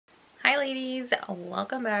Hi ladies,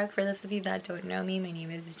 welcome back. For those of you that don't know me, my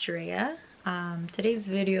name is Drea. Today's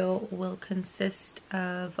video will consist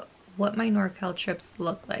of what my NorCal trips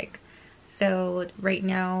look like. So right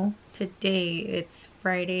now, today, it's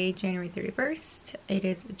Friday, January 31st. It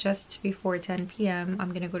is just before 10 p.m.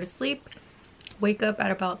 I'm gonna go to sleep, wake up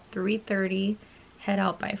at about 3:30, head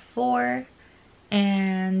out by 4,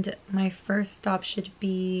 and my first stop should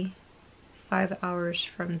be 5 hours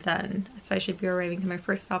from then. So I should be arriving to my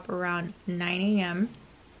first stop around 9 a.m.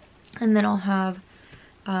 and then I'll have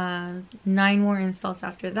 9 more installs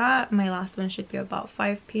after that. My last one should be about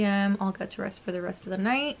 5 p.m. I'll get to rest for the rest of the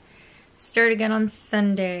night, start again on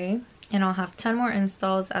Sunday, and I'll have 10 more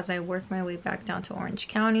installs as I work my way back down to Orange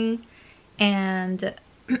County. And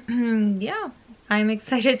yeah, I'm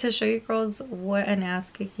excited to show you girls what an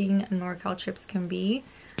ass-kicking NorCal trips can be,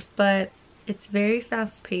 but it's very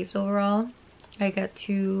fast-paced overall. I get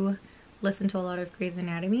to listen to a lot of Grey's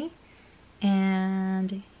Anatomy,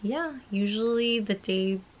 and yeah, usually the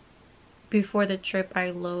day before the trip I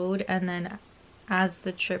load, and then as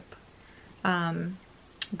the trip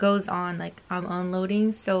goes on, like, I'm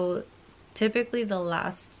unloading. So typically the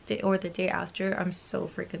last day or the day after, I'm so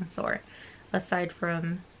freaking sore, aside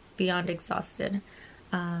from beyond exhausted.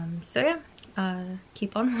 So yeah,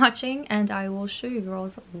 keep on watching and I will show you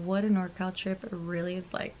girls what a NorCal trip really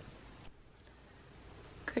is like.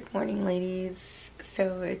 Good morning ladies.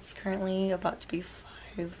 So it's currently about to be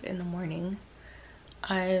 5 in the morning.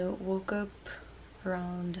 I woke up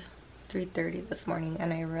around 3:30 this morning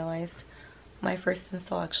and I realized my first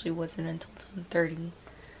install actually wasn't until 10:30.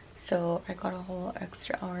 So I got a whole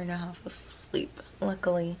extra hour and a half of sleep,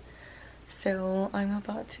 luckily. So I'm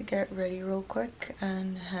about to get ready real quick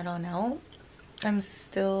and head on out. I'm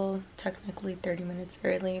still technically 30 minutes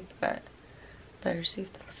early, but better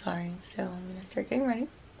safe than sorry. So I'm gonna start getting ready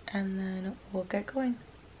and then we'll get going.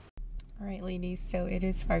 Alright ladies, so it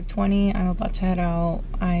is 5:20. I'm about to head out.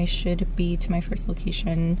 I should be to my first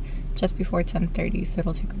location just before 10:30, so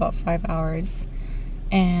it'll take about 5 hours.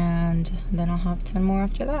 And then I'll have 10 more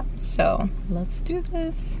after that. So let's do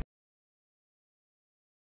this.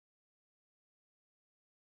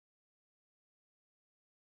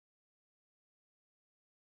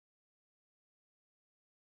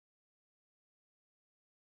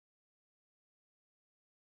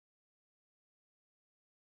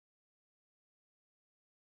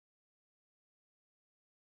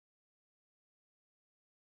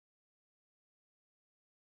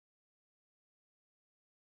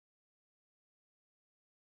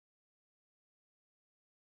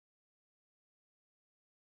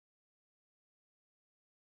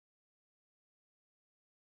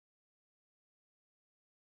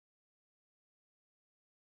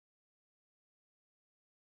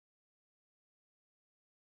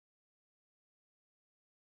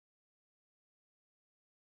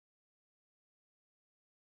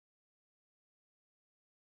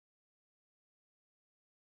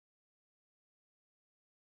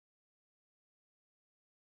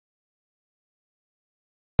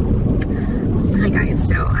 Hi guys,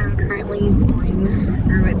 so I'm currently going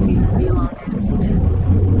through what seems the longest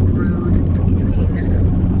road in between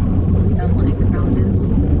some like mountains,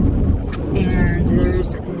 and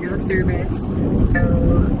there's no service, so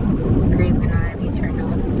Grey's Anatomy turned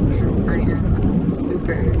off and I am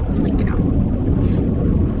super sleepy now.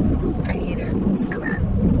 I hate it so bad.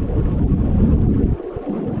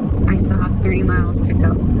 I still have 30 miles to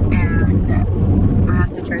go and I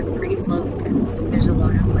have to drive pretty slow because there's a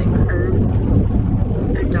lot of like curves,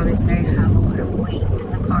 and obviously I have a lot of weight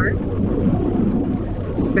in the car,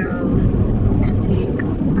 so it's gonna take a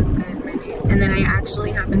good minute. And then I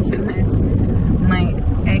actually happened to miss my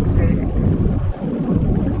exit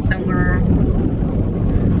somewhere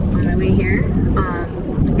on my way here,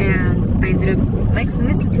 and I ended up like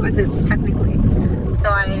missing 2 exits technically, so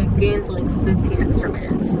I gained like 15 extra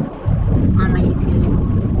minutes on my ETA.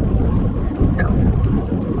 So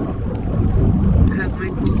I have my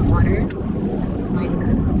cold water like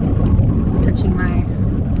touching my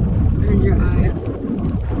under eye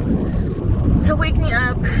to wake me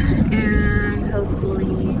up, and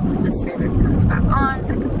hopefully the service comes back on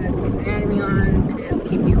so I can put Grey's Anatomy on and it'll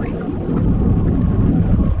keep me awake. So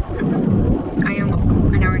I am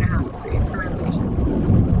an hour and a half away from my location.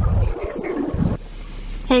 I'll see you guys soon.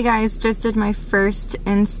 Hey guys, just did my first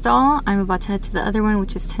install. I'm about to head to the other one,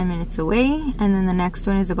 which is 10 minutes away, and then the next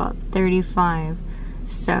one is about 35.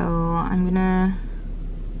 So I'm gonna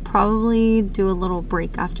probably do a little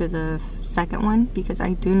break after the second one because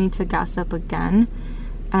I do need to gas up again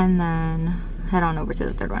and then head on over to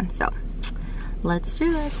the third one. So let's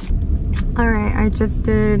do this. Alright, I just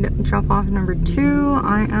did drop off number 2.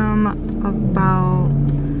 I am about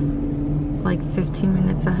like 15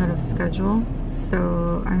 minutes ahead of schedule,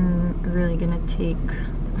 so I'm really gonna take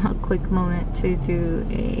a quick moment to do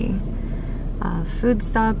a food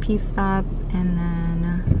stop, pee stop, and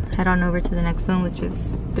then head on over to the next one, which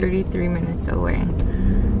is 33 minutes away.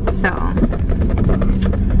 So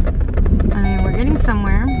I mean, we're getting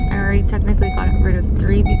somewhere. I already technically got rid of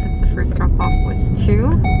 3 because the first drop off was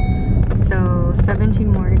 2, so 17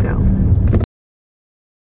 more to go.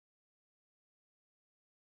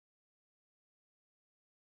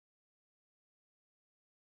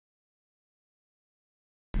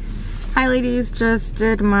 Hi ladies, just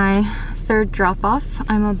did my 3rd drop off.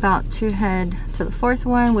 I'm about to head to the 4th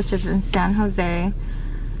one, which is in San Jose,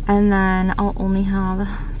 and then I'll only have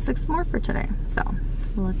 6 more for today. So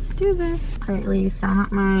let's do this. Alright ladies, so I'm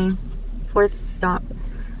at my 4th stop.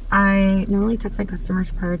 I normally text my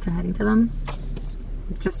customers prior to heading to them,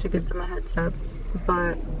 just to give them a heads up,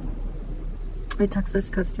 but I texted this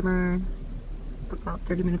customer about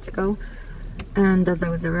 30 minutes ago, and as I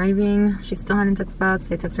was arriving, she still hadn't texted back,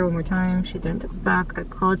 so I texted her one more time. She didn't text back. I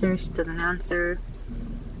called her, she doesn't answer.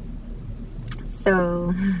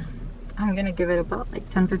 So I'm gonna give it about like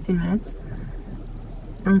 10-15 minutes.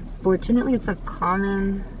 Unfortunately, it's a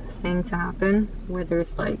common thing to happen where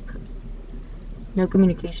there's like no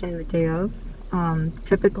communication the day of.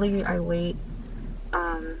 Typically I wait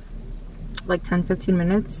like 10-15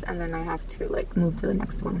 minutes and then I have to like move to the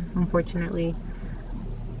next one. Unfortunately,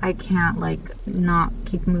 I can't like not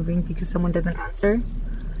keep moving because someone doesn't answer.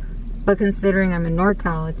 But considering I'm in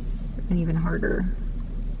NorCal, it's an even harder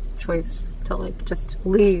choice to like just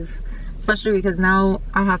leave, especially because now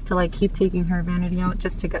I have to like keep taking her vanity out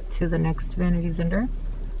just to get to the next vanity Zinder.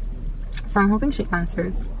 So I'm hoping she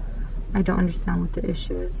answers. I don't understand what the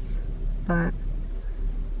issue is, but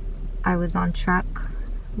I was on track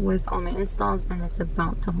with all my installs and it's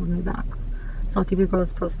about to hold me back. So I'll keep you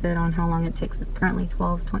girls posted on how long it takes. It's currently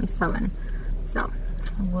 12:27, so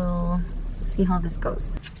we'll see how this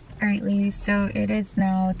goes. Alright ladies, so it is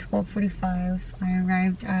now 12:45. I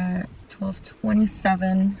arrived at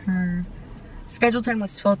 12:27. Her scheduled time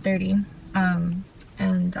was 12:30,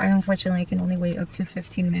 and I unfortunately can only wait up to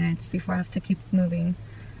 15 minutes before I have to keep moving.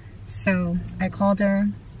 So I called her.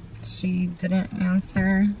 She didn't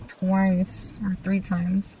answer twice or 3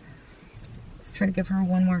 times. Let's try to give her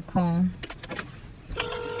one more call.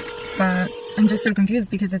 But I'm just so confused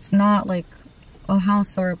because it's not like a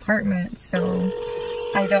house or apartment, so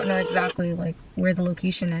I don't know exactly like where the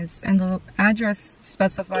location is. And the address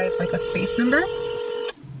specifies like a space number,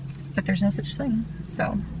 but there's no such thing,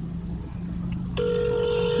 so.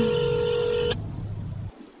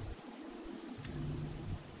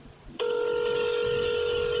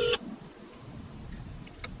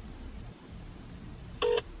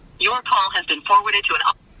 Your call has been forwarded to an...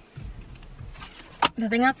 The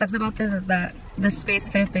thing that sucks about this is that the space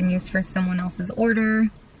could have been used for someone else's order,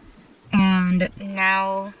 and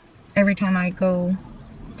now every time I go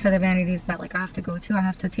to the vanities that like I have to go to, I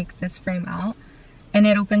have to take this frame out, and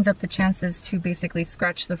it opens up the chances to basically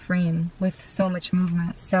scratch the frame with so much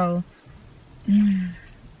movement. So that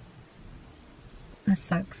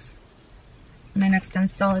sucks. My next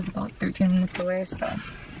install is about 13 minutes away, so I'm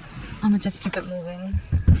gonna just keep it moving.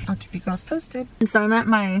 I'll keep you girls posted. And so I'm at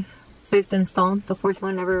my 5th install. The 4th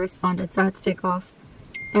one never responded, so I had to take off.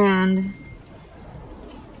 And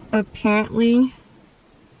apparently,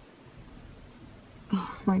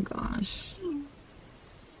 oh my gosh.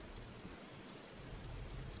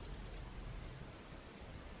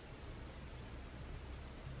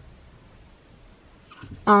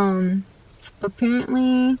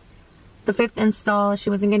 Apparently the 5th install, she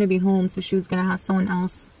wasn't gonna be home, so she was gonna have someone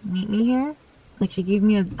else meet me here. Like, she gave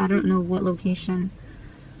me a, I don't know what location.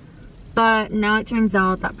 But now it turns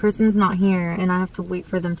out that person's not here and I have to wait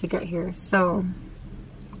for them to get here. So,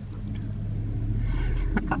 oh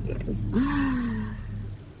my god, you guys.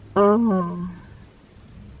 Oh.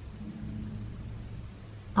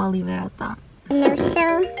 I'll leave it at that. No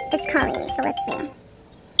show is calling me, so let's see.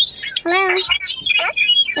 Hello?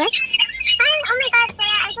 Yes? Hi, oh my god,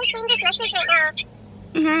 Sarah, I'm just seeing this message right now.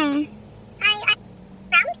 Hi. Hi,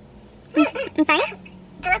 around? I'm sorry?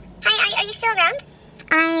 Hello? Hi, are you still around?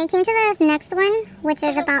 I came to the next one, which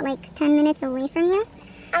is about like 10 minutes away from you.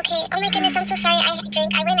 Okay, oh my goodness, I'm so sorry. I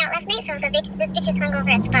went out last night, so the bitch is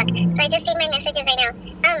hungover as fuck. So I just seen my messages right now.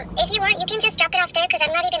 If you want, you can just drop it off there, because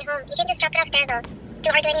I'm not even home. You can just drop it off there, though. Do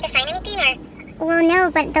I need to sign anything, or? Well, no,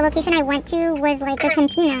 but the location I went to was like a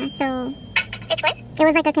cantina, so... It's what? It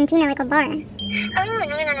was like a cantina, like a bar. Oh, no.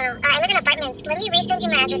 I live in apartments. Let me resend you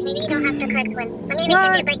my address. Maybe you don't have the correct one. Let me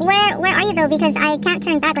resend you where are you though? Because I can't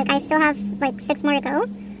turn back. Like, I still have like 6 more to go.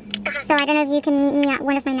 So I don't know if you can meet me at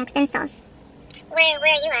one of my next installs. Where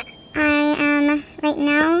are you at? I am right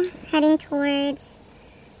now heading towards...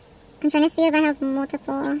 I'm trying to see if I have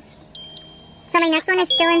multiple... So my next one is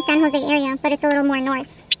still in San Jose area, but it's a little more north.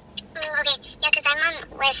 Oh, okay. Yeah, because I'm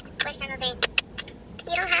on West San Jose.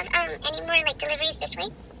 You don't have any more like deliveries this way?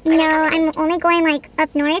 No, I'm only going like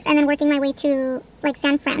up north and then working my way to like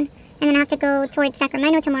San Fran. And then I have to go towards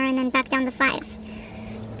Sacramento tomorrow and then back down to 5.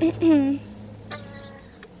 Okay.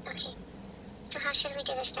 So how should we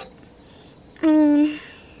do this then? I mean,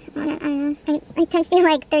 I don't know. I texted you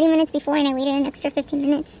like 30 minutes before and I waited an extra 15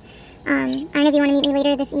 minutes. I don't know if you want to meet me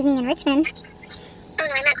later this evening in Richmond. Oh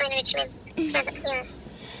no, I'm not going to Richmond.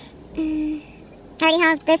 Yeah. I already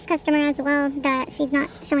have this customer as well that she's not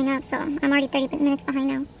showing up, so I'm already 30 minutes behind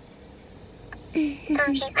now. Okay.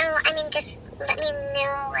 Oh, I mean, just let me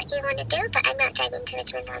know what you want to do, but I'm not driving to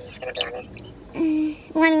Richmond, I'm just going to be honest.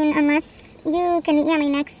 Well, I mean, unless you can meet me at my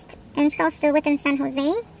next install still within San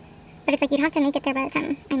Jose, but it's like you'd have to make it there by the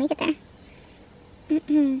time I make it there. Let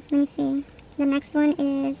me see. The next one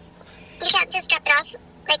is... You can't just drop it off,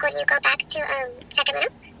 like when you go back to Sacramento?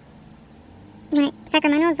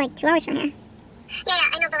 Sacramento is like 2 hours from here. Yeah,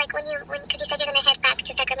 I know, but like because you said you're going to head back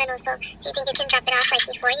to Sacramento, so do you think you can drop it off like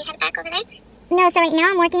before you head back over there? No, so right now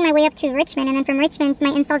I'm working my way up to Richmond, and then from Richmond, my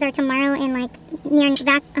installs are tomorrow in like near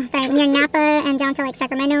Napa and down to like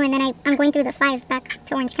Sacramento, and then I'm going through the 5 back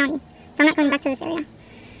to Orange County. So I'm not coming back to this area.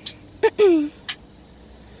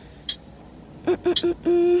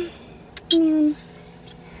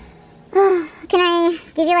 Can I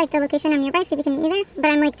give you like the location I'm nearby so we can meet me there? But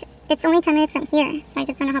I'm like, it's only 10 minutes from here, so I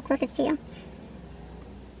just don't know how close it's to you.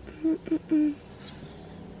 What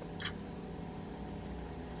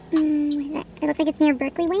is it? It looks like it's near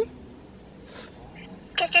Berkeley Way.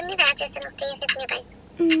 Just send me the address and I'll see if it's nearby.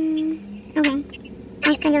 Okay.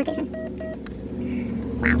 I'll send you location.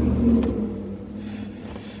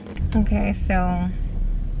 Wow. Okay, so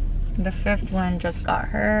the 5th one just got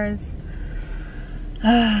hers.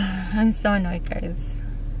 I'm so annoyed, guys.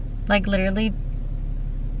 Like, literally,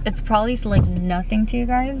 it's probably like nothing to you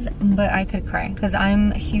guys, but I could cry because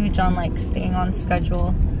I'm huge on like staying on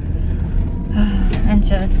schedule and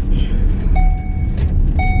just,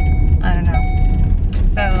 I don't know.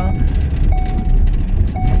 So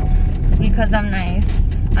because I'm nice,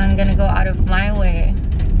 I'm gonna go out of my way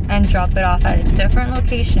and drop it off at a different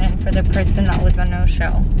location for the person that was a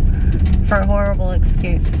no-show for a horrible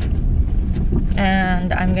excuse.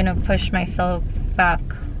 And I'm gonna push myself back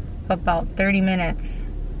about 30 minutes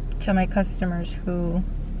to my customers who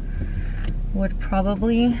would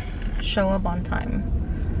probably show up on time.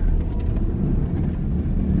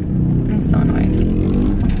 I'm so annoyed.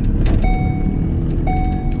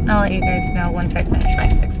 I'll let you guys know once I finish my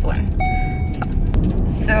 6th one.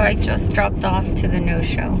 So I just dropped off to the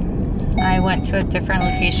no-show. I went to a different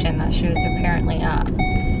location that she was apparently at.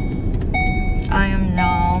 I am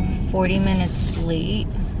now 40 minutes late.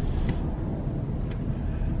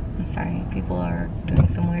 I'm sorry, people are doing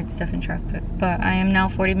some weird stuff in traffic, but I am now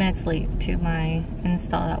 40 minutes late to my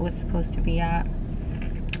install that was supposed to be at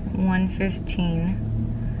 1:15,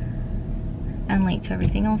 and late to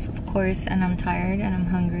everything else, of course, and I'm tired and I'm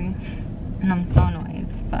hungry and I'm so annoyed,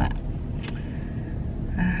 but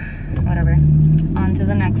whatever. On to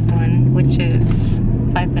the next one, which is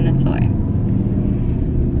 5 minutes away.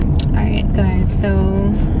 Alright guys,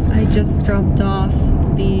 so I just dropped off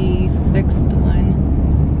the 6th one.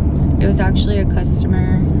 It was actually a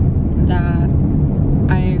customer that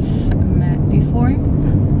I've met before.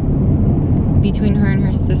 Between her and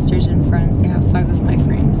her sisters and friends, they have 5 of my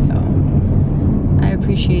frames, so I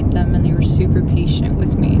appreciate them and they were super patient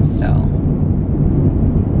with me, so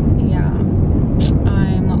yeah.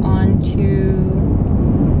 I'm on to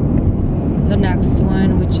the next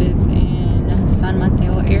one, which is in San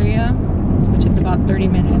Mateo area, which is about 30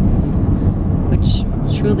 minutes, which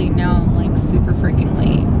truly now I'm like super freaking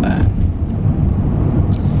late, but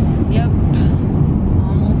yep,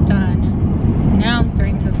 almost done. Now I'm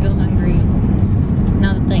starting to feel hungry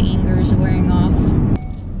now that the anger is wearing off.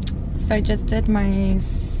 So I just did my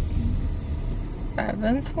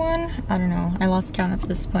 7th one. I don't know, I lost count at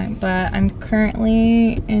this point, but I'm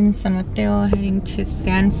currently in San Mateo heading to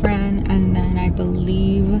San Fran, and then I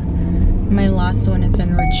believe my last one is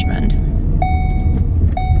in Richmond.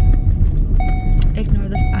 Ignore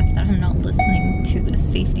the fact that I'm not listening to the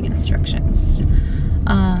safety instructions.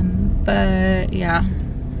 But yeah,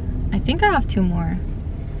 I think I have 2 more.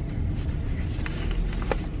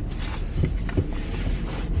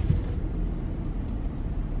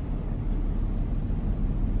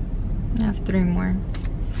 have 3 more.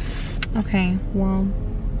 Okay, well,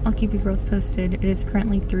 I'll keep you girls posted. It is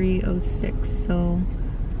currently 3:06, so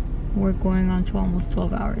we're going on to almost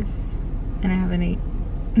 12 hours and I haven't ate.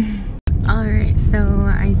 Alright, so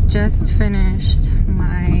I just finished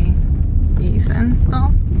my beef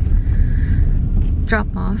install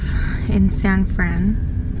drop off in San Fran.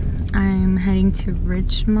 I'm heading to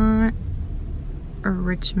Richmond, or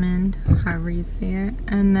Richmond, however you say it,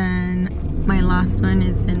 and then my last one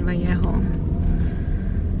is in Vallejo.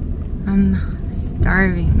 I'm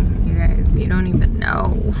starving, you guys, you don't even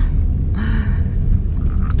know.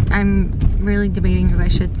 I'm really debating if I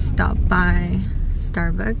should stop by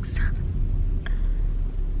Starbucks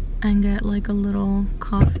and get like a little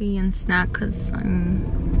coffee and snack because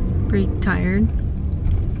I'm pretty tired.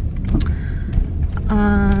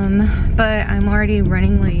 But I'm already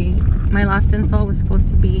running late. My last install was supposed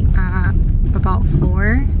to be at about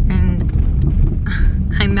 4 and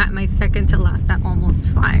I'm at my second to last at almost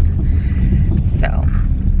 5. So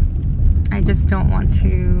I just don't want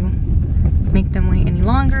to make them wait any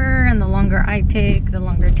longer, and the longer I take, the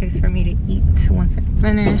longer it takes for me to eat once I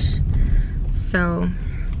finish. So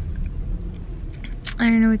I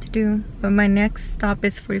don't know what to do, but my next stop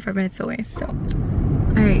is 45 minutes away. So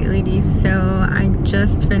alright ladies, so I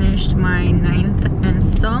just finished my 9th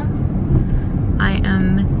install. I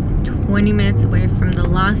am 20 minutes away from the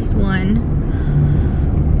last one,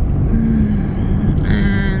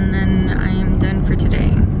 and then I am done for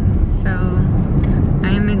today. So I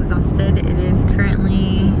am exhausted. It is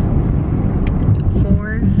currently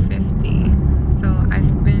 4:50. So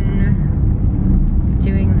I've been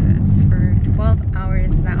doing this for 12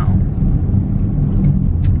 hours now.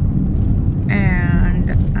 And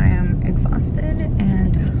I am exhausted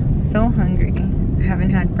and so hungry. I haven't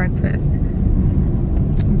had breakfast.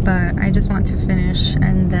 But I just want to finish,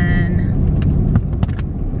 and then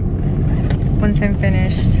once I'm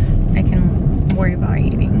finished, I can worry about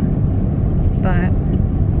eating. But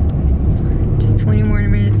just 20 more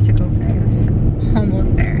minutes to go, guys.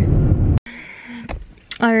 Almost there.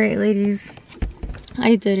 Alright ladies,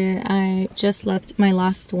 I did it. I just left my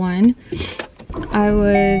last one. I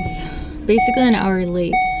was basically an hour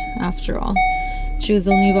late after all. She was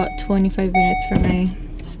only about 25 minutes from my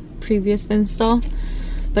previous install.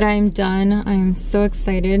 But I'm done. I'm so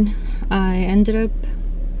excited. I ended up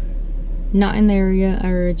not in the area I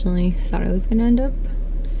originally thought I was gonna end up.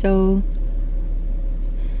 So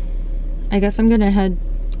I guess I'm gonna head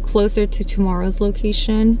closer to tomorrow's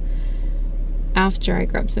location after I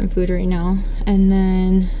grab some food right now, and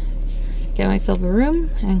then get myself a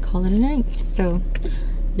room and call it a night. So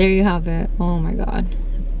there you have it. Oh my god.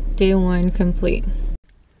 Day 1 complete.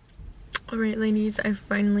 Alright ladies, I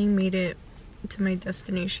finally made it to my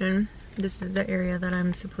destination. This is the area that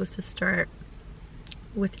I'm supposed to start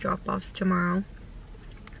with drop-offs tomorrow.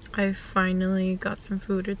 I finally got some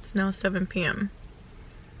food. It's now 7 p.m.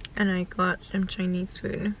 and I got some Chinese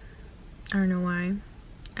food. I don't know why.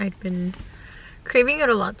 I'd been craving it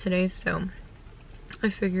a lot today, so I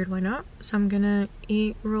figured why not. So I'm gonna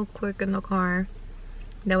eat real quick in the car.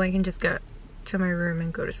 That way I can just get to my room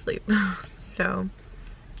and go to sleep. So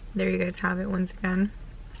there you guys have it once again.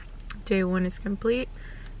 Day 1 is complete,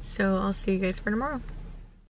 so I'll see you guys for tomorrow.